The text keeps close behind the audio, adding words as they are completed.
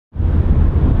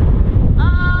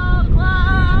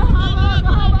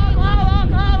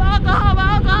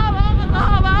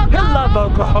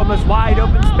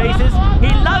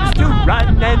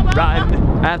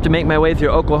I have to make my way through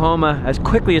Oklahoma as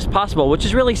quickly as possible, which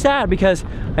is really sad because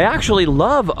I actually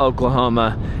love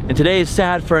Oklahoma. And today is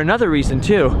sad for another reason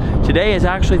too. Today is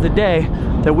actually the day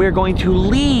that we're going to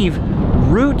leave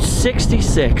Route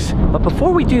 66. But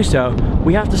before we do so,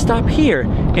 we have to stop here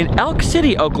in Elk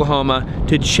City, Oklahoma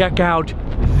to check out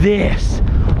this.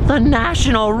 The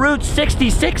National Route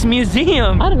 66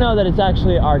 Museum. I don't know that it's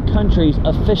actually our country's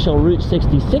official Route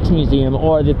 66 museum,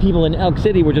 or the people in Elk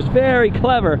City were just very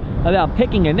clever about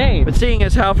picking a name. But seeing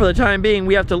as how for the time being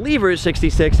we have to leave Route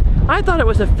 66, I thought it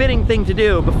was a fitting thing to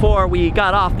do before we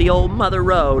got off the old mother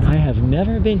road. I have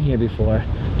never been here before,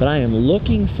 but I am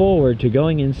looking forward to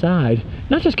going inside.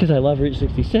 Not just because I love Route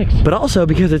 66, but also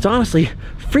because it's honestly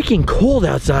freaking cold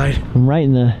outside. I'm right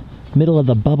in the middle of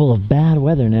the bubble of bad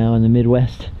weather now in the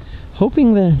Midwest.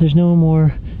 Hoping that there's no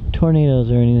more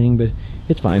tornadoes or anything, but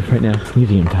it's fine right now.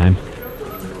 Museum time.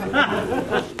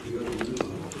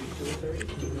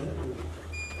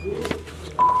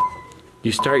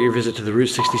 You start your visit to the Route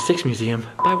 66 Museum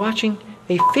by watching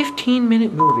a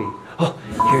 15-minute movie. Oh,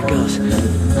 here it goes.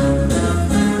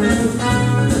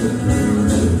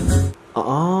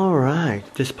 All right,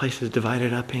 this place is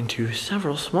divided up into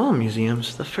several small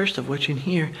museums, the first of which in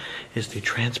here is the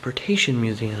Transportation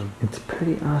Museum. It's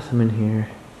pretty awesome in here,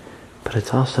 but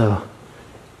it's also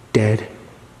dead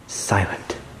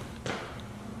silent.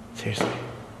 Seriously,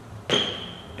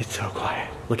 it's so quiet.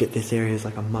 Look at this area, it's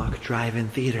like a mock drive-in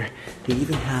theater. They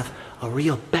even have a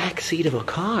real back seat of a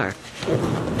car.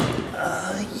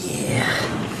 Yeah.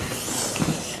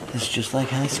 It's just like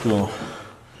high school.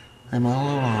 I'm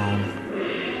all alone.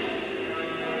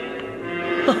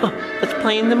 It's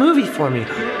playing the movie for me.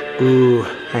 Ooh,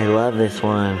 I love this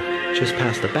one. Just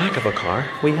past the back of a car,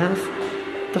 we have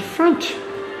the front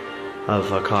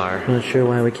of a car. I'm not sure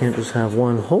why we can't just have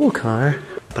one whole car,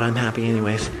 but I'm happy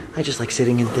anyways. I just like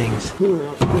sitting in things.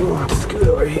 Scoot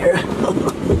over here.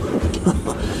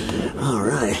 All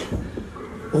right,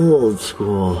 old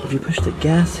school. If you push the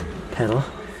gas pedal,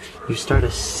 you start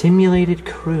a simulated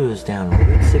cruise down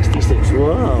Route 66.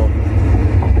 Whoa.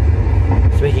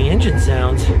 It's making engine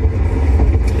sounds.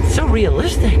 It's so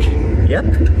realistic. Yep.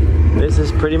 This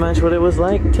is pretty much what it was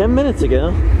like 10 minutes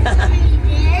ago.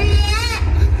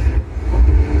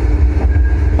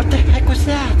 What the heck was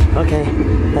that? Okay,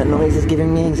 that noise is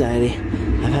giving me anxiety.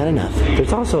 I've had enough.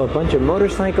 There's also a bunch of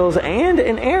motorcycles and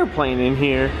an airplane in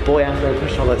here. Boy, after I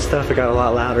pushed all that stuff, it got a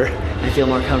lot louder. I feel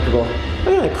more comfortable.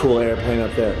 Look at that cool airplane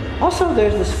up there. Also,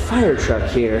 there's this fire truck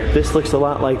here. This looks a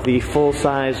lot like the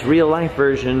full-size, real-life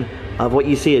version of what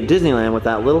you see at Disneyland with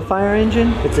that little fire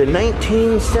engine. It's a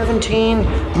 1917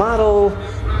 model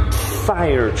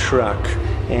fire truck.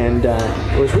 And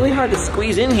it was really hard to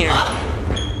squeeze in here.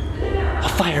 A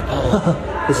fire pole.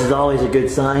 This is always a good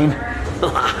sign.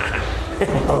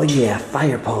 Oh yeah,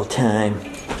 fire pole time.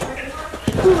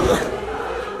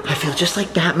 I feel just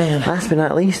like Batman. Last but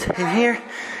not least, in here,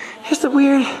 here's the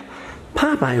weird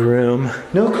Popeye room.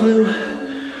 No clue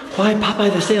why Popeye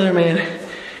the Sailor Man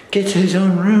gets his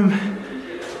own room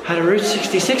at a Route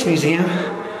 66 museum,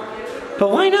 but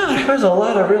why not? There's a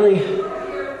lot of really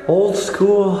old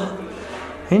school,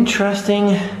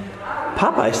 interesting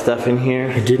Popeye stuff in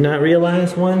here. I did not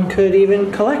realize one could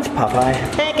even collect Popeye.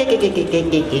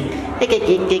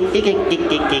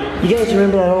 You guys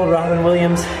remember that old Robin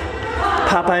Williams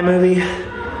Popeye movie?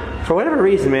 For whatever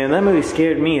reason, man, that movie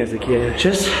scared me as a kid.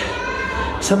 Just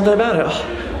something about it.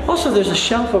 Also, there's a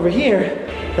shelf over here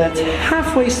that's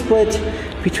halfway split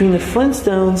between the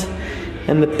Flintstones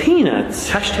and the Peanuts.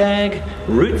 Hashtag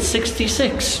Route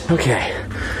 66. Okay,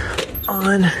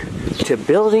 on to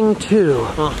building 2.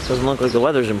 Oh, doesn't look like the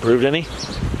weather's improved any.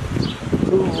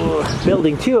 Ooh.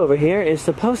 Building 2 over here is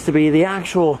supposed to be the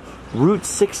actual Route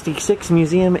 66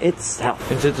 museum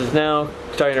itself. And since it's now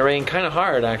starting to rain kind of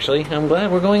hard, actually, I'm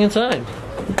glad we're going inside.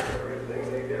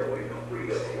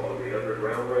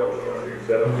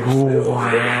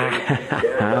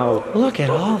 Wow. Look at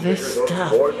all this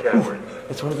stuff. Ooh.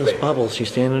 It's one of those bubbles. You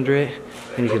stand under it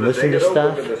and you can listen to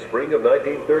stuff.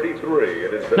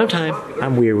 No time.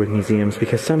 I'm weird with museums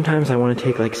because sometimes I want to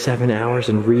take like 7 hours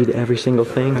and read every single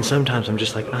thing. And sometimes I'm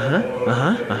just like,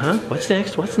 what's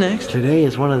next? What's next? Today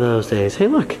is one of those days. Hey,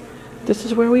 look. This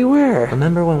is where we were.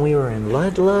 Remember when we were in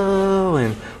Ludlow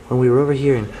and when we were over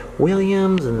here in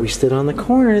Williams and we stood on the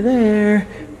corner there.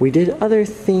 We did other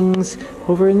things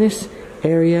over in this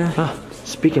area. Oh,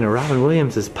 speaking of Robin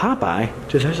Williams' Popeye,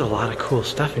 dude, there's a lot of cool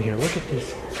stuff in here. Look at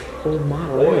this old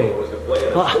Model A.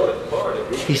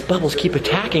 Oh, these bubbles keep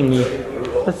attacking me.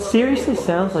 That seriously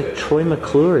sounds like Troy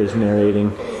McClure is narrating.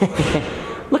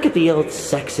 Look at the old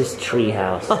sexist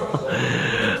treehouse.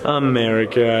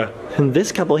 America. And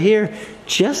this couple here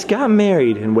just got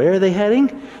married. And where are they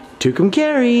heading?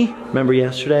 Tucumcari. Remember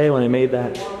yesterday when I made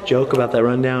that joke about that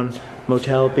rundown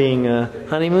motel being a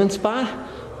honeymoon spot?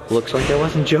 Looks like I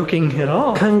wasn't joking at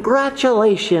all.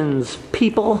 Congratulations,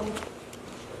 people.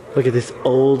 Look at this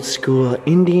old school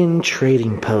Indian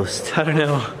trading post. I don't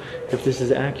know if this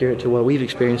is accurate to what we've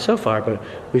experienced so far, but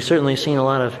we've certainly seen a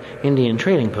lot of Indian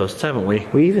trading posts, haven't we?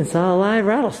 We even saw a live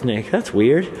rattlesnake. That's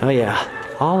weird. Oh yeah,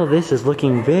 all of this is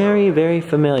looking very, very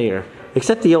familiar.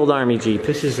 Except the old army jeep.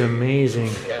 This is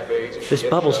amazing. This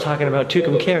bubble's talking about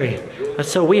Tucumcari.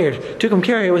 That's so weird.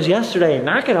 Tucumcari was yesterday.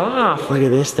 Knock it off. Look at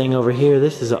this thing over here.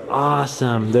 This is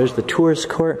awesome. There's the tourist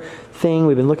court thing.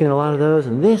 We've been looking at a lot of those.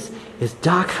 And this is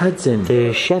Doc Hudson,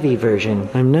 the Chevy version.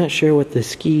 I'm not sure what the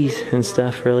skis and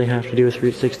stuff really have to do with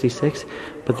Route 66,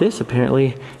 but this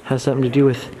apparently has something to do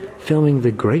with filming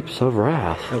The Grapes of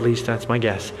Wrath. At least that's my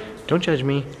guess. Don't judge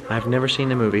me. I've never seen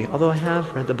the movie, although I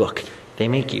have read the book. They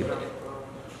make you.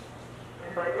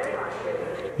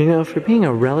 You know, for being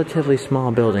a relatively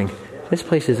small building, this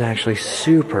place is actually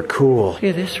super cool. Look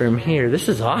at this room here. This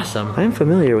is awesome. I'm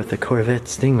familiar with the Corvette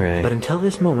Stingray, but until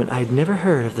this moment, I'd never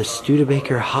heard of the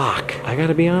Studebaker Hawk. I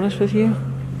gotta be honest with you,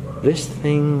 this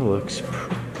thing looks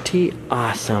pretty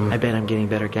awesome. I bet I'm getting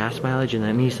better gas mileage in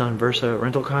that Nissan Versa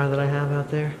rental car that I have out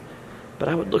there. But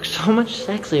I would look so much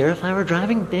sexier if I were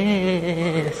driving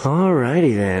this.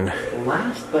 Alrighty then.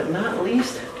 Last but not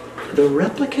least, the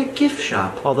replica gift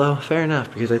shop. Although, fair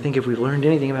enough, because I think if we've learned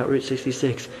anything about Route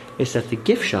 66, it's that the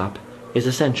gift shop is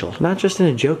essential. Not just in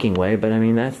a joking way, but I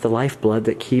mean, that's the lifeblood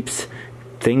that keeps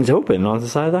things open on the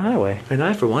side of the highway. And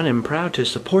I, for one, am proud to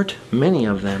support many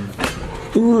of them.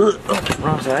 Ooh, oh,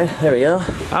 wrong side. There we go.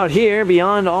 Out here,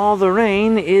 beyond all the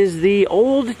rain, is the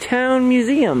Old Town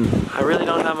Museum. I really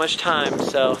don't have much time,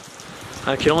 so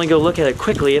I can only go look at it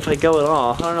quickly if I go at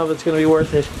all. I don't know if it's gonna be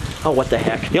worth it. Oh, what the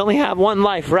heck. You only have one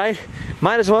life, right?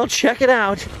 Might as well check it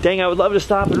out. Dang, I would love to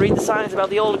stop and read the signs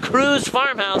about the old Cruz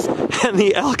farmhouse and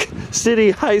the Elk City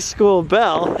High School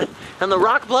bell and the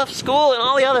Rock Bluff School and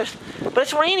all the others. But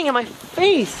it's raining in my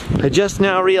face. I just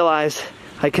now realized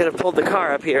I could have pulled the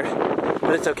car up here,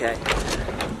 but it's okay.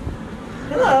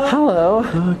 Hello.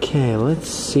 Hello. Okay, let's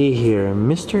see here.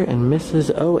 Mr. and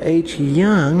Mrs. O.H.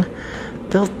 Young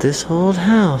built this old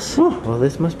house. Oh, well,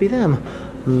 this must be them.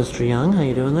 Mr. Young, how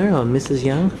you doing there? Oh, Mrs.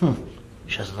 Young?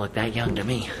 She doesn't look that young to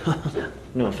me.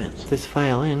 No offense. This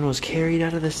violin was carried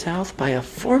out of the South by a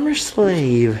former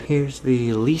slave. Here's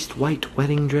the least white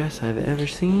wedding dress I've ever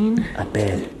seen. A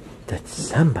bed that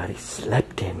somebody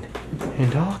slept in.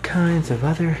 And all kinds of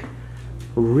other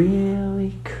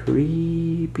really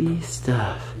creepy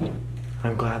stuff.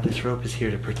 I'm glad this rope is here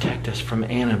to protect us from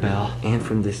Annabelle. And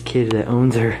from this kid that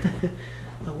owns her.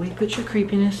 Oh wait, but your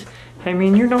creepiness. I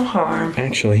mean, you're no harm.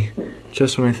 Actually,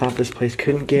 just when I thought this place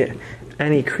couldn't get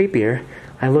any creepier,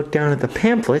 I looked down at the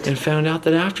pamphlet and found out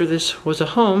that after this was a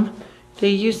home, they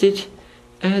used it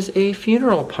as a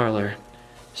funeral parlor.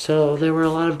 So there were a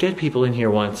lot of dead people in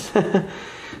here once. That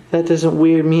doesn't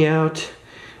weird me out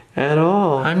at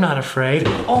all. I'm not afraid.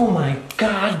 Oh my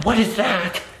God, what is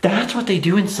that? That's what they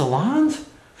do in salons?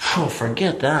 Oh,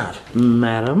 forget that.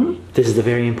 Madam, this is a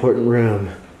very important room.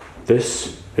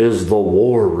 This is the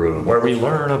war room, where we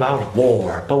learn about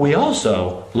war, but we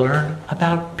also learn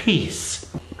about peace.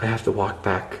 I have to walk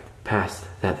back past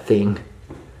that thing.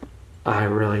 I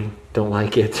really don't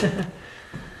like it. Yeah,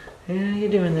 how you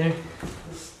doing there?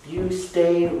 You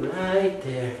stay right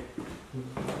there.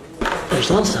 There's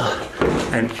also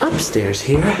an upstairs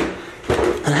here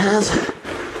that has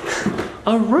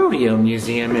a rodeo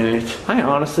museum in it. I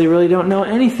honestly really don't know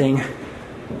anything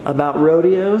about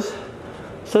rodeos.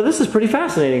 So this is pretty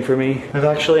fascinating for me. I've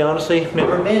actually honestly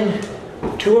never been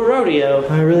to a rodeo.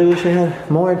 I really wish I had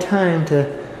more time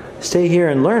to stay here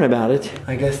and learn about it.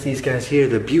 I guess these guys here,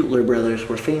 the Butler brothers,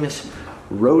 were famous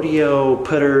rodeo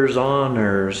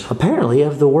putters-oners. Apparently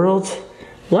of the world's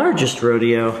largest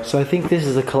rodeo. So I think this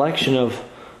is a collection of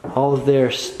all of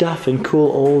their stuff and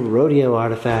cool old rodeo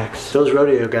artifacts. Those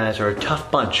rodeo guys are a tough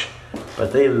bunch.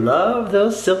 But they love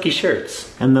those silky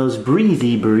shirts. And those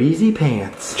breezy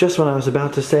pants. Just when I was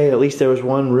about to say at least there was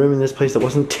one room in this place that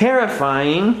wasn't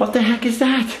terrifying. What the heck is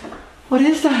that? What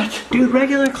is that? Dude,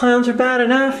 regular clowns are bad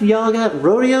enough. Y'all got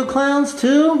rodeo clowns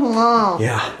too? Wow.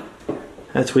 Yeah,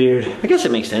 that's weird. I guess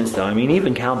it makes sense though. I mean,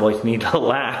 even cowboys need to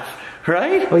laugh,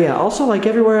 right? Oh yeah, also like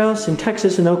everywhere else in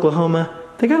Texas and Oklahoma,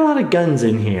 they got a lot of guns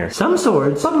in here. Some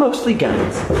swords, but mostly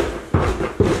guns.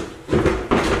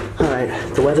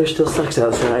 The weather still sucks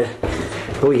outside,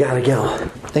 but we gotta go.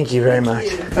 Thank you very much.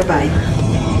 Bye-bye.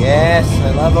 Yes,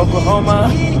 I love Oklahoma.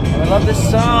 I love this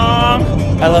song.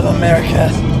 I love America.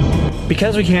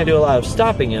 Because we can't do a lot of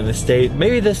stopping in the state,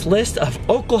 maybe this list of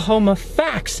Oklahoma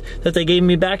facts that they gave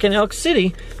me back in Elk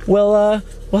City will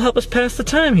help us pass the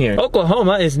time here.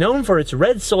 Oklahoma is known for its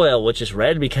red soil, which is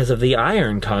red because of the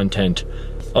iron content.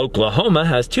 Oklahoma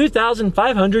has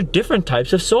 2,500 different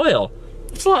types of soil.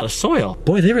 That's a lot of soil.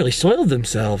 Boy, they really soiled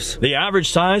themselves. The average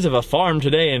size of a farm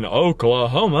today in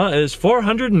Oklahoma is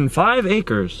 405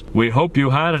 acres. We hope you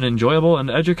had an enjoyable and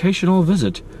educational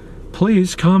visit.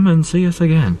 Please come and see us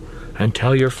again and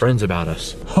tell your friends about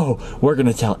us. Oh, we're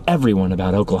gonna tell everyone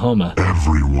about Oklahoma.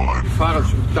 Everyone.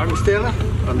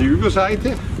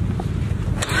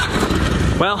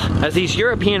 Well, as these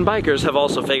European bikers have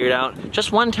also figured out,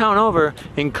 just one town over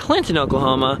in Clinton,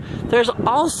 Oklahoma, there's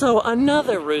also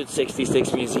another Route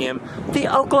 66 museum,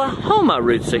 the Oklahoma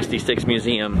Route 66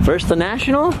 Museum. First the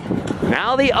national,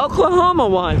 now the Oklahoma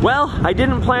one. Well, I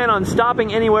didn't plan on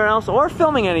stopping anywhere else or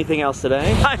filming anything else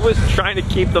today. I was trying to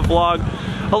keep the vlog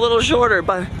a little shorter,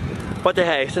 but what the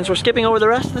hey, since we're skipping over the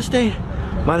rest of the state,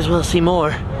 might as well see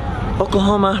more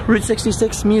Oklahoma Route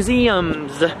 66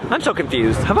 museums. I'm so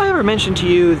confused. Have I ever mentioned to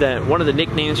you that one of the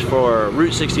nicknames for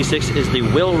Route 66 is the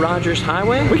Will Rogers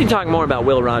Highway? We can talk more about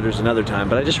Will Rogers another time,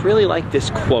 but I just really like this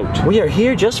quote. We are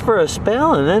here just for a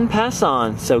spell and then pass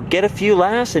on. So get a few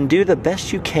laughs and do the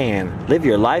best you can. Live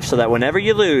your life so that whenever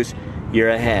you lose, you're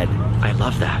ahead. I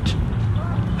love that.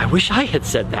 I wish I had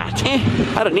said that.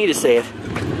 I don't need to say it.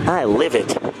 I live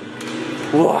it.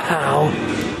 Wow.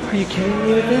 Are you kidding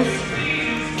me with this?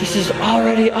 This is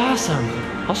already awesome.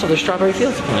 Also, there's Strawberry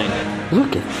Fields playing.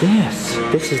 Look at this.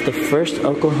 This is the first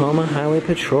Oklahoma Highway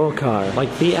Patrol car.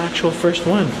 Like the actual first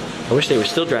one. I wish they were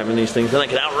still driving these things, then I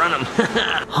could outrun them.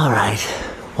 All right,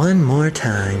 one more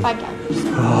time.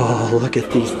 Oh, look at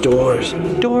these doors.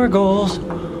 Door goals.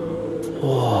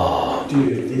 Whoa.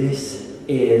 Dude, this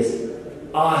is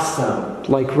awesome.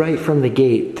 Like right from the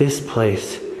gate, this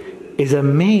place is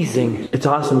amazing. It's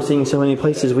awesome seeing so many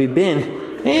places we've been.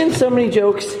 And so many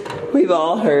jokes we've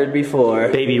all heard before.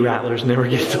 Baby rattlers never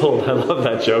get old. I love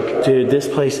that joke. Dude, this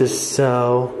place is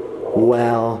so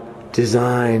well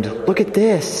designed. Look at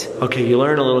this. Okay, you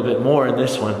learn a little bit more in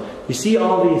this one. You see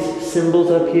all these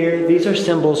symbols up here? These are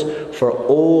symbols for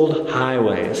old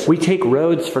highways. We take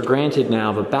roads for granted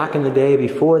now, but back in the day,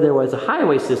 before there was a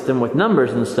highway system with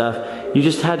numbers and stuff, you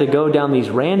just had to go down these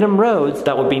random roads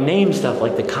that would be named stuff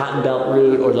like the Cotton Belt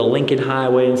Route or the Lincoln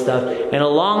Highway and stuff. And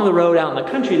along the road out in the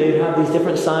country, they'd have these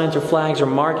different signs or flags or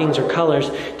markings or colors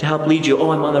to help lead you.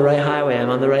 Oh, I'm on the right highway, I'm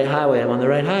on the right highway, I'm on the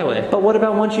right highway. But what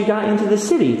about once you got into the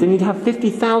city? Then you'd have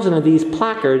 50,000 of these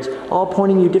placards all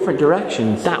pointing you different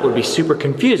directions. That would be super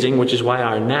confusing, which is why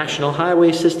our national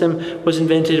highway system was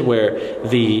invented, where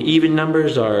the even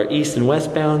numbers are east and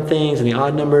westbound things and the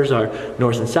odd numbers are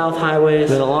north and south highways.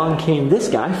 Then along came this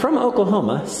guy from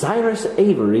Oklahoma, Cyrus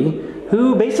Avery,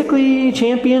 who basically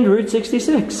championed Route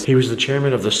 66. He was the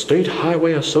chairman of the State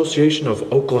Highway Association of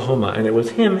Oklahoma, and it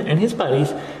was him and his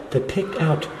buddies that picked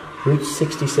out Route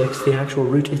 66, the actual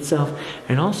route itself.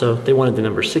 And also, they wanted the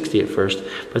number 60 at first,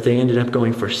 but they ended up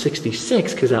going for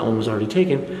 66 because that one was already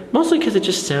taken, mostly because it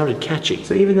just sounded catchy.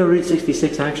 So even though Route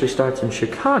 66 actually starts in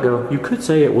Chicago, you could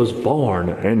say it was born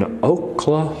in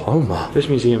Oklahoma. This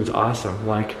museum's awesome.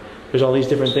 Like, there's all these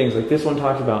different things. Like this one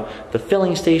talks about the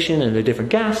filling station and the different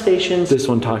gas stations. This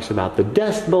one talks about the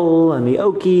Dust Bowl and the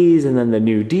Okies and then the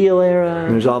New Deal era.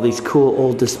 And there's all these cool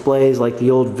old displays like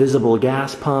the old visible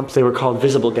gas pumps. They were called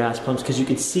visible gas pumps because you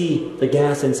could see the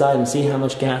gas inside and see how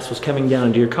much gas was coming down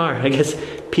into your car. I guess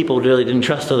people really didn't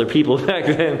trust other people back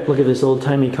then. Look at this old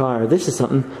timey car. This is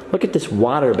something. Look at this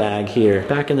water bag here.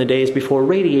 Back in the days before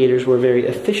radiators were very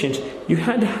efficient, you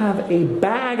had to have a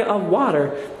bag of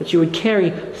water that you would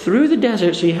carry through the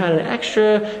desert, so you had an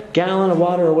extra gallon of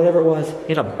water or whatever it was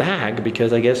in a bag,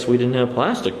 because I guess we didn't have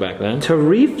plastic back then, to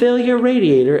refill your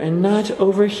radiator and not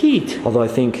overheat. Although I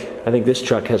think this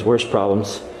truck has worse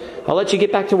problems. I'll let you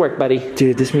get back to work, buddy.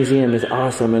 Dude, this museum is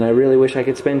awesome, and I really wish I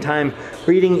could spend time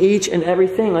reading each and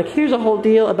everything. Like, here's a whole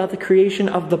deal about the creation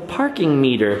of the parking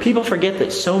meter. People forget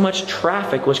that so much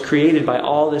traffic was created by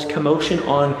all this commotion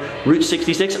on Route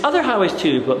 66. Other highways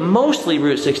too, but mostly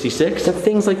Route 66. That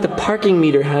things like the parking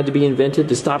meter had to be invented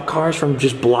to stop cars from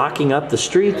just blocking up the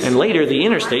streets. And later, the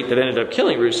interstate that ended up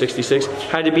killing Route 66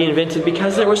 had to be invented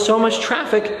because there was so much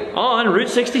traffic on Route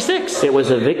 66. It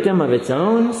was a victim of its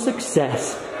own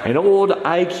success. An old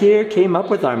Ike here came up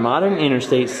with our modern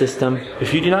interstate system.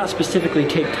 If you do not specifically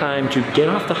take time to get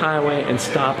off the highway and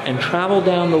stop and travel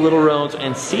down the little roads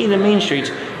and see the main streets,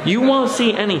 you won't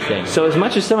see anything. So as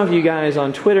much as some of you guys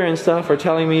on Twitter and stuff are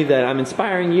telling me that I'm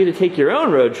inspiring you to take your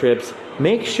own road trips,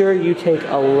 make sure you take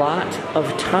a lot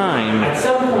of time. At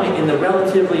some point in the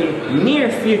relatively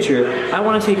near future, I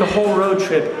want to take a whole road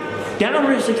trip down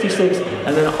Route 66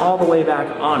 and then all the way back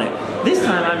on it. This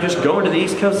time I'm just going to the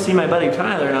East Coast to see my buddy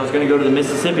Tyler, and I was going to go to the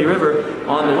Mississippi River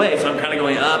on the way, so I'm kind of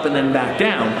going up and then back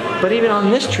down. But even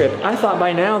on this trip, I thought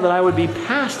by now that I would be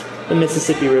past the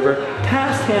Mississippi River,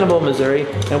 past Hannibal, Missouri,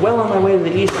 and well on my way to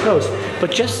the East Coast. But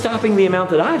just stopping the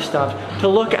amount that I've stopped to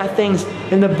look at things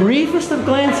in the briefest of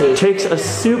glances takes a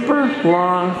super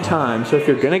long time. So if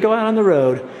you're going to go out on the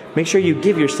road, make sure you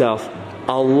give yourself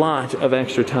a lot of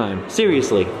extra time.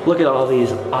 Seriously, look at all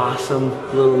these awesome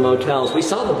little motels. We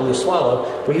saw the Blue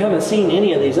Swallow. We haven't seen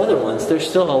any of these other ones. There's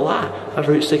still a lot of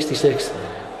Route 66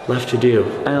 left to do.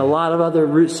 And a lot of other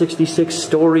Route 66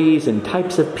 stories and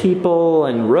types of people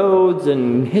and roads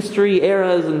and history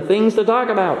eras and things to talk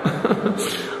about.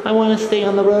 I want to stay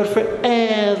on the road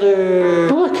forever.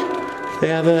 But look, they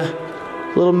have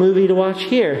a little movie to watch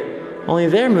here. Only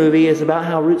their movie is about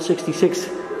how Route 66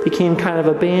 became kind of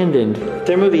abandoned.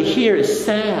 Their movie here is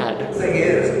sad. The thing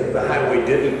is, the highway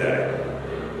didn't die.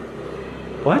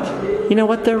 What? You know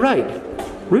what? They're right.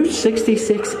 Route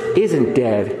 66 isn't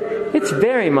dead. It's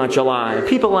very much alive.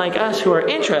 People like us who are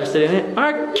interested in it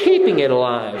are keeping it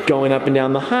alive. Going up and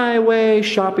down the highway,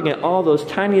 shopping at all those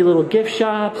tiny little gift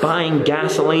shops, buying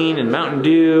gasoline and Mountain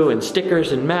Dew and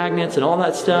stickers and magnets and all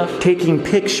that stuff. Taking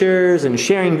pictures and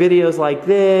sharing videos like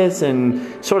this and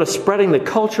sort of spreading the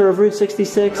culture of Route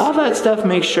 66. All that stuff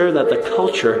makes sure that the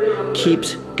culture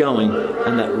keeps going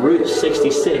and that Route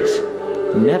 66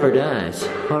 never dies.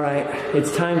 All right,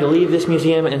 it's time to leave this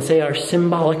museum and say our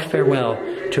symbolic farewell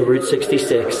to Route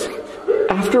 66.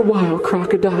 After a while,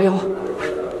 crocodile.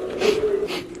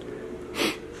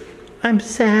 I'm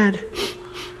sad.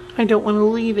 I don't want to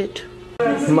leave it.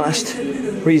 Must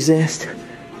resist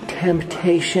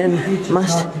temptation.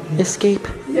 Must escape.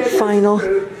 Final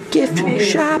gift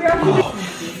shop. Oh,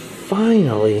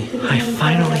 finally. I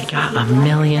finally got $1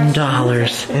 million.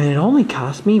 And it only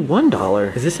cost me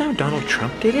 $1. Is this how Donald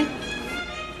Trump did it?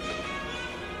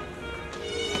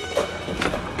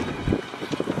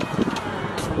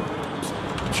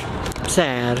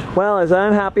 Sad. Well, as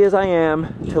unhappy as I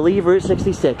am to leave Route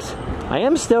 66, I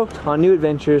am stoked on new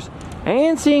adventures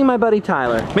and seeing my buddy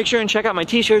Tyler. Make sure and check out my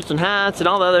t-shirts and hats and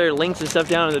all the other links and stuff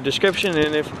down in the description,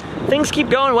 and if things keep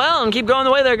going well and keep going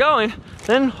the way they're going,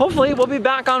 then hopefully we'll be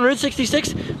back on Route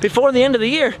 66 before the end of the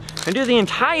year and do the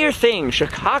entire thing,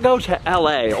 Chicago to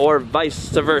LA or vice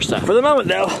versa. For the moment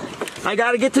though, I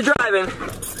gotta get to driving.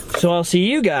 So I'll see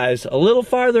you guys a little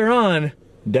farther on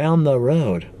down the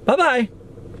road. Bye-bye.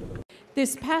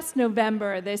 This past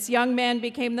November, this young man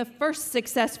became the first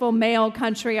successful male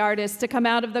country artist to come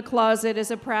out of the closet as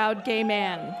a proud gay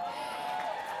man.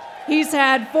 He's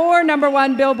had 4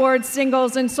 #1 Billboard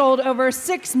singles and sold over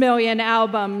 6 million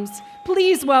albums.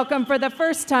 Please welcome for the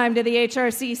first time to the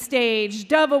HRC stage,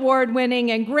 Dove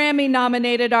Award-winning and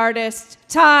Grammy-nominated artist,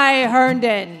 Ty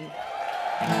Herndon.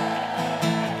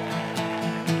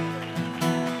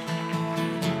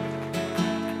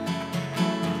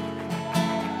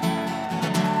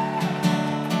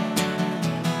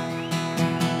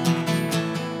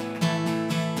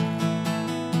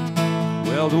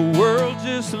 Well, the world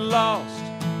just lost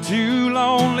 2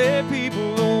 lonely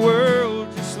people. The world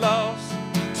just lost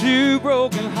 2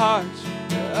 broken hearts.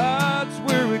 The odds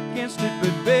were against it,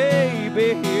 but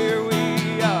baby, here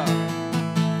we are.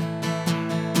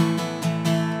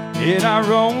 In our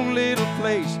own little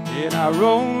place, in our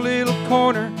own little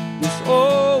corner, this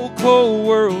old cold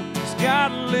world has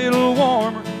got a little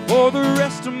warmer. For the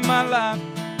rest of my life,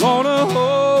 gonna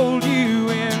hold you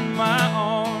in my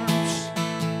arms.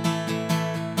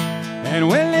 And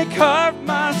when they carved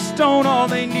my stone, all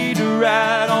they need to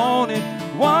write on it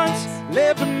once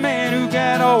lived a man who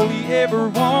got all he ever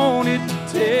wanted.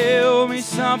 Tell me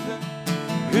something,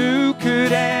 who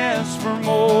could ask for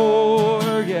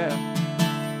more, yeah,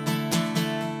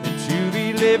 than to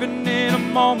be living in a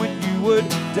moment you would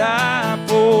die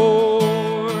for.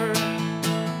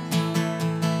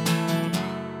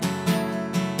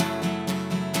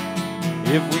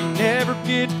 If we never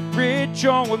get rich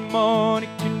on what money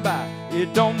can buy,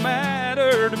 it don't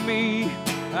matter to me.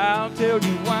 I'll tell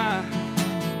you why.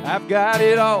 I've got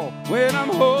it all when I'm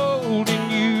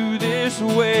holding you this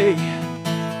way.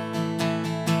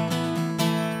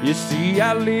 You see,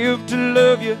 I live to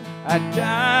love you, I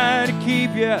die to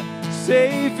keep you.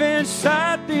 safe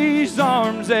inside these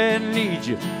arms that need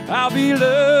you. I'll be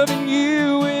loving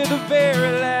you with the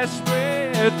very last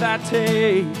breath I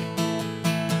take.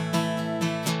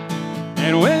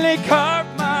 And when they carve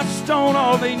my stone,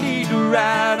 all they need to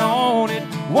write on it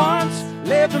once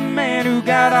lived a man who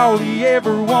got all he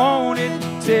ever wanted.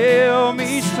 Tell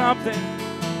me something,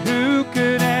 who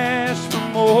could ask for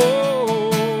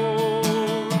more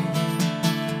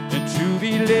than to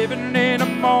be living in a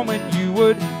moment you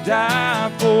would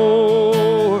die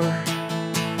for?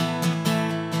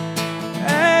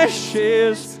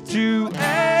 Ashes to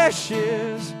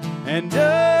ashes and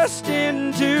dust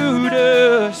into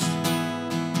dust,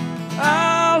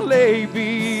 I'll lay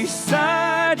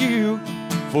beside you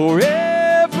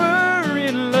forever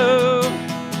in love.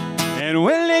 And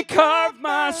when they carve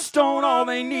my stone, all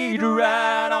they need to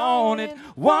write on it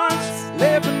once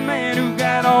lived a man who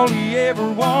got all he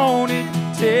ever wanted.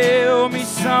 Tell me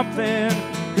something,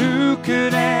 who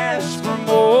could ask for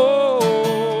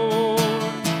more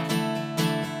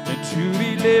than to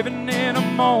be living in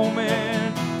a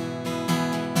moment,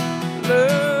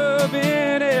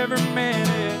 loving every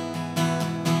minute?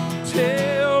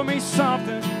 Tell me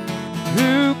something,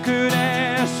 who could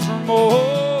ask for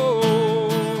more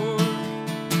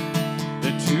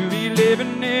than to be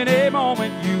living in a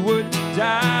moment you would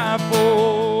die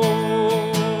for?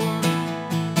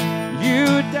 You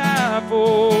would die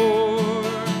for.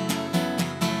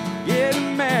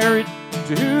 Getting married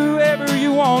to whoever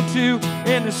you want to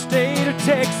in the state of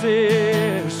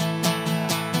Texas,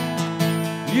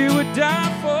 you would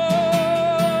die for.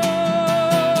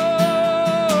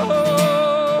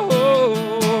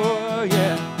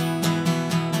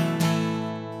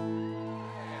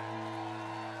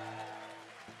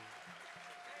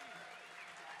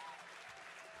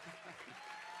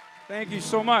 Thank you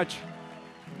so much.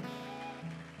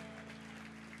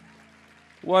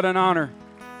 What an honor.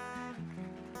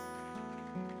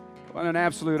 What an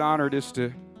absolute honor it is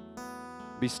to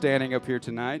be standing up here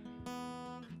tonight.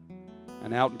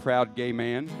 An out and proud gay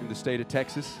man in the state of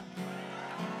Texas.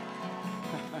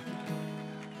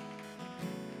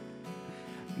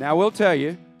 Now, I will tell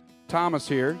you, Thomas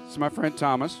here, it's my friend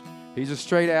Thomas. He's a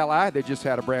straight ally. They just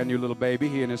had a brand new little baby,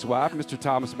 he and his wife, Mr.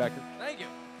 Thomas Becker. Thank you.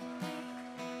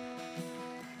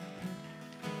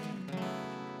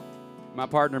 My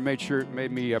partner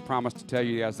made me promise to tell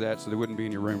you guys that so there wouldn't be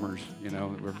any rumors, you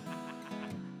know, that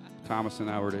Thomas and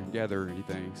I were together or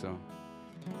anything. So,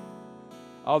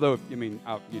 although, I mean,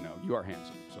 you know, you are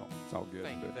handsome, so it's all good.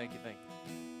 Thank you.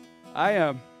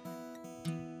 I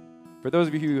for those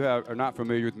of you who are not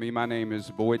familiar with me, my name is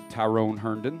Boyd Tyrone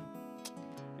Herndon,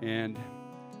 and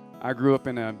I grew up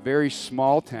in a very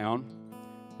small town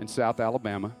in South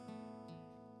Alabama,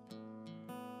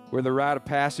 where the rite of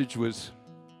passage was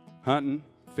hunting,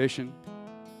 fishing,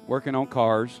 working on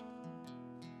cars,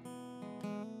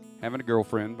 having a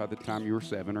girlfriend by the time you were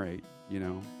 7 or 8, you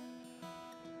know.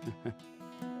 As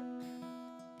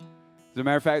a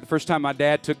matter of fact, the first time my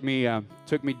dad took me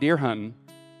deer hunting,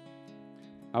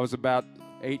 I was about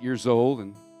 8 years old,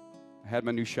 and I had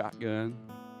my new shotgun.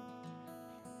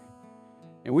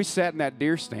 And we sat in that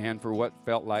deer stand for what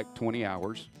felt like 20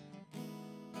 hours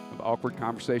of awkward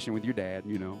conversation with your dad,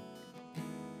 you know.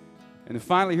 And then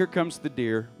finally, here comes the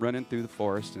deer running through the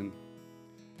forest, and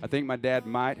I think my dad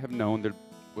might have known there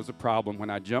was a problem when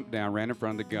I jumped down, ran in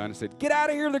front of the gun, and said, "Get out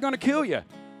of here, they're going to kill you."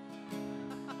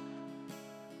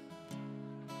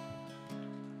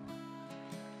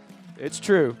 It's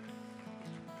true.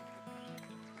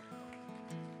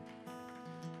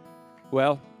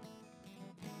 Well,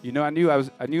 you know, I knew I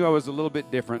was a little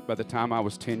bit different by the time I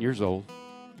was 10 years old.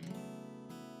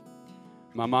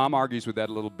 My mom argues with that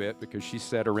a little bit because she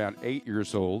said around 8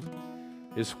 years old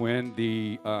is when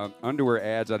the underwear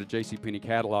ads out of JCPenney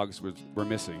catalogs were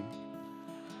missing.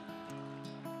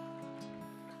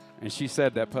 And she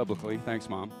said that publicly. Thanks,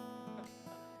 Mom.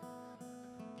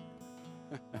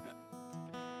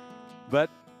 But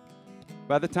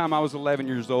by the time I was 11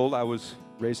 years old, I was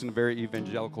raised in a very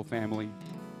evangelical family,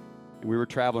 and we were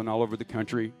traveling all over the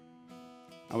country.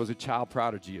 I was a child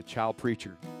prodigy, a child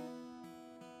preacher,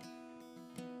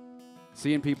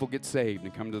 seeing people get saved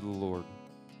and come to the Lord.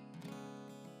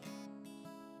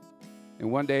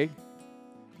 And one day,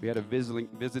 we had a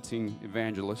visiting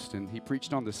evangelist, and he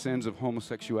preached on the sins of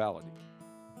homosexuality.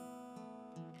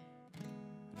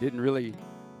 Didn't really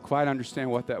quite understand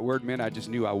what that word meant. I just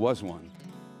knew I was one.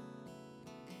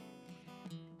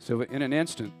 So in an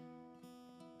instant,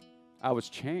 I was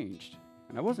changed.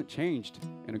 And I wasn't changed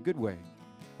in a good way.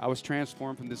 I was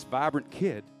transformed from this vibrant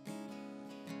kid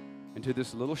into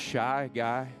this little shy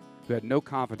guy who had no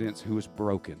confidence, who was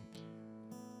broken.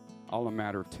 all in a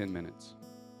matter of 10 minutes.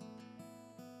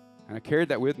 And I carried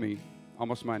that with me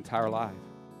almost my entire life.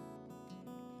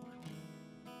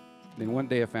 Then one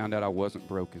day I found out I wasn't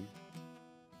broken.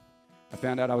 I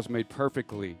found out I was made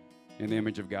perfectly in the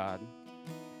image of God.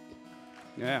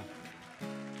 Yeah.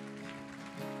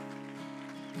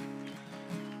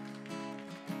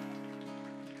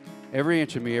 Every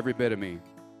inch of me, every bit of me,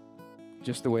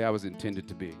 just the way I was intended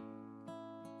to be.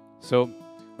 So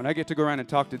when I get to go around and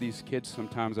talk to these kids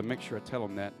sometimes, I make sure I tell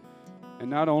them that. And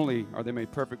not only are they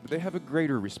made perfect, but they have a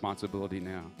greater responsibility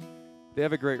now. They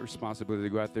have a great responsibility to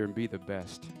go out there and be the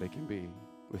best they can be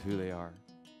with who they are.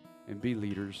 And be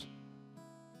leaders.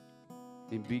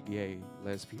 And be gay,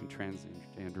 lesbian,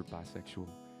 transgender, bisexual.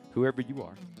 Whoever you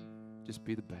are, just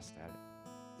be the best at it.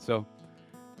 So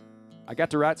I got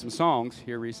to write some songs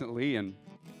here recently, and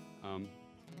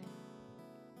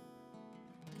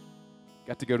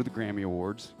got to go to the Grammy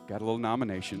Awards. Got a little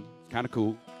nomination. Kind of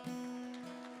cool.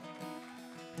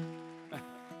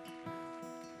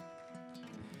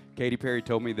 Katy Perry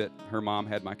told me that her mom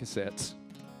had my cassettes.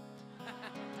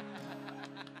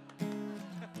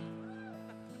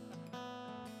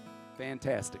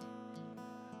 Fantastic.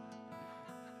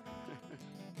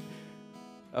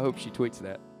 I hope she tweets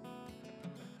that.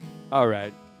 All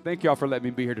right. Thank y'all for letting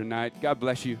me be here tonight. God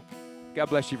bless you. God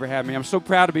bless you for having me. I'm so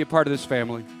proud to be a part of this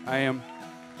family. I am.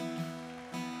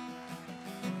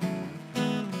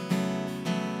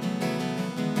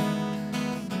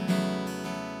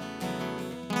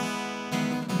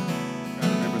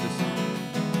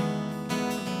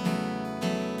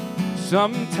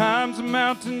 Sometimes the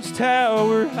mountains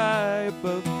tower high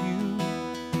above you.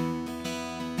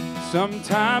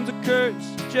 Sometimes the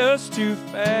current's just too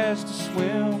fast to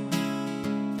swim.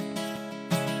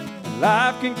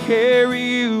 Life can carry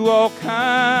you all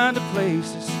kind of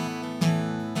places.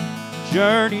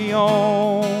 Journey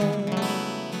on.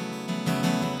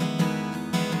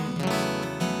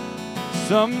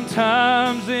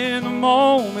 Sometimes in the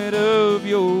moment of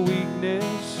your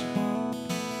weakness,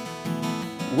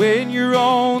 when you're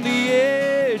on the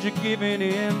edge of giving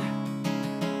in,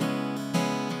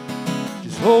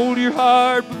 just hold your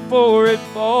heart before it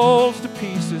falls to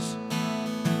pieces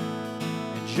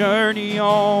and journey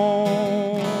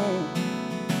on.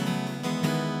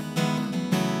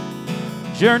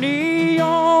 Journey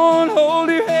on, hold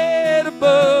your head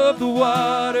above the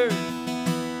water.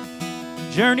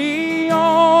 Journey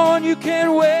on, you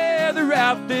can weather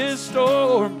out this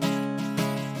storm.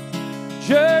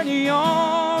 Journey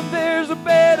on, there's a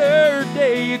better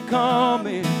day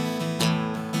coming,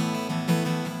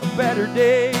 a better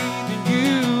day than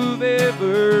you've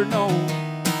ever known.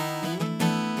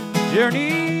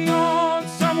 Journey on,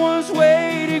 someone's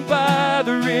waiting by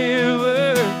the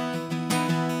river,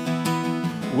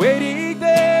 waiting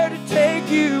there to take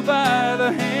you by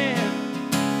the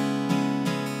hand.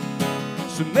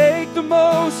 So make the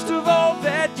most of all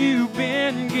that you've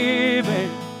been given.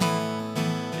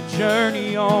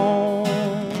 Journey on.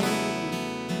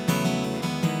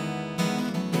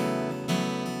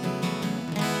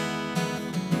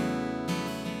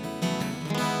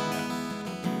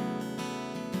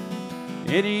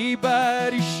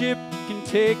 Anybody's ship can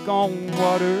take on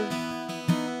water.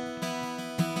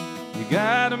 You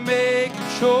gotta make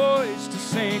a choice to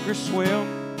sink or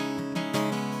swim.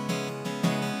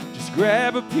 Just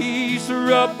grab a piece of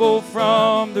rubble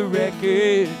from the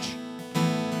wreckage.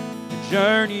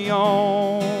 Journey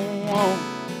on.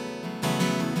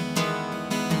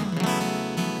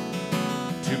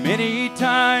 Too many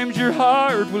times your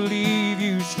heart will leave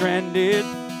you stranded,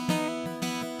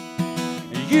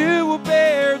 and you will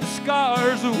bear the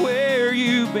scars of where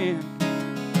you've been.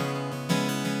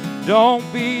 Don't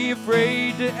be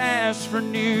afraid to ask for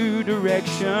new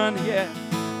direction, yeah.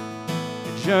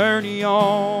 Journey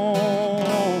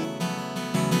on.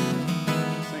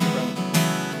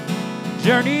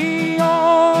 Journey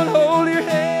on, hold your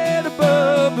head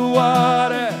above the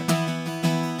water.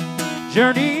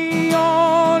 Journey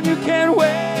on, you can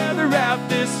weather out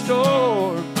this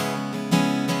storm.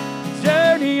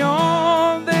 Journey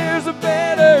on, there's a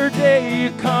better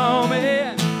day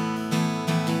coming,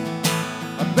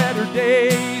 a better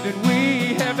day than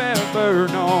we have ever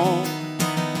known.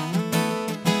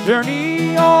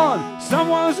 Journey on,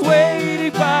 someone's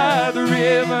waiting by the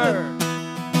river,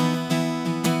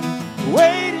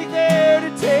 waiting there to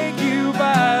take you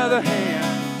by the hand.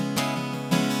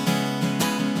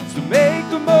 So make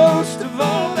the most of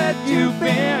all that you've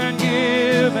been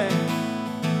given.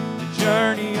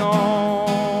 Journey on.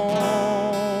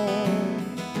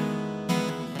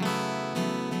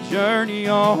 Journey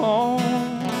on,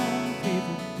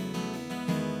 people.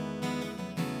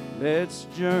 Let's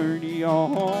journey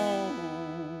on.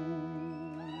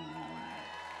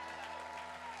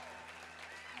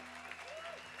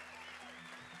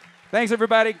 Thanks,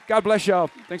 everybody. God bless y'all.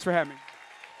 Thanks for having me.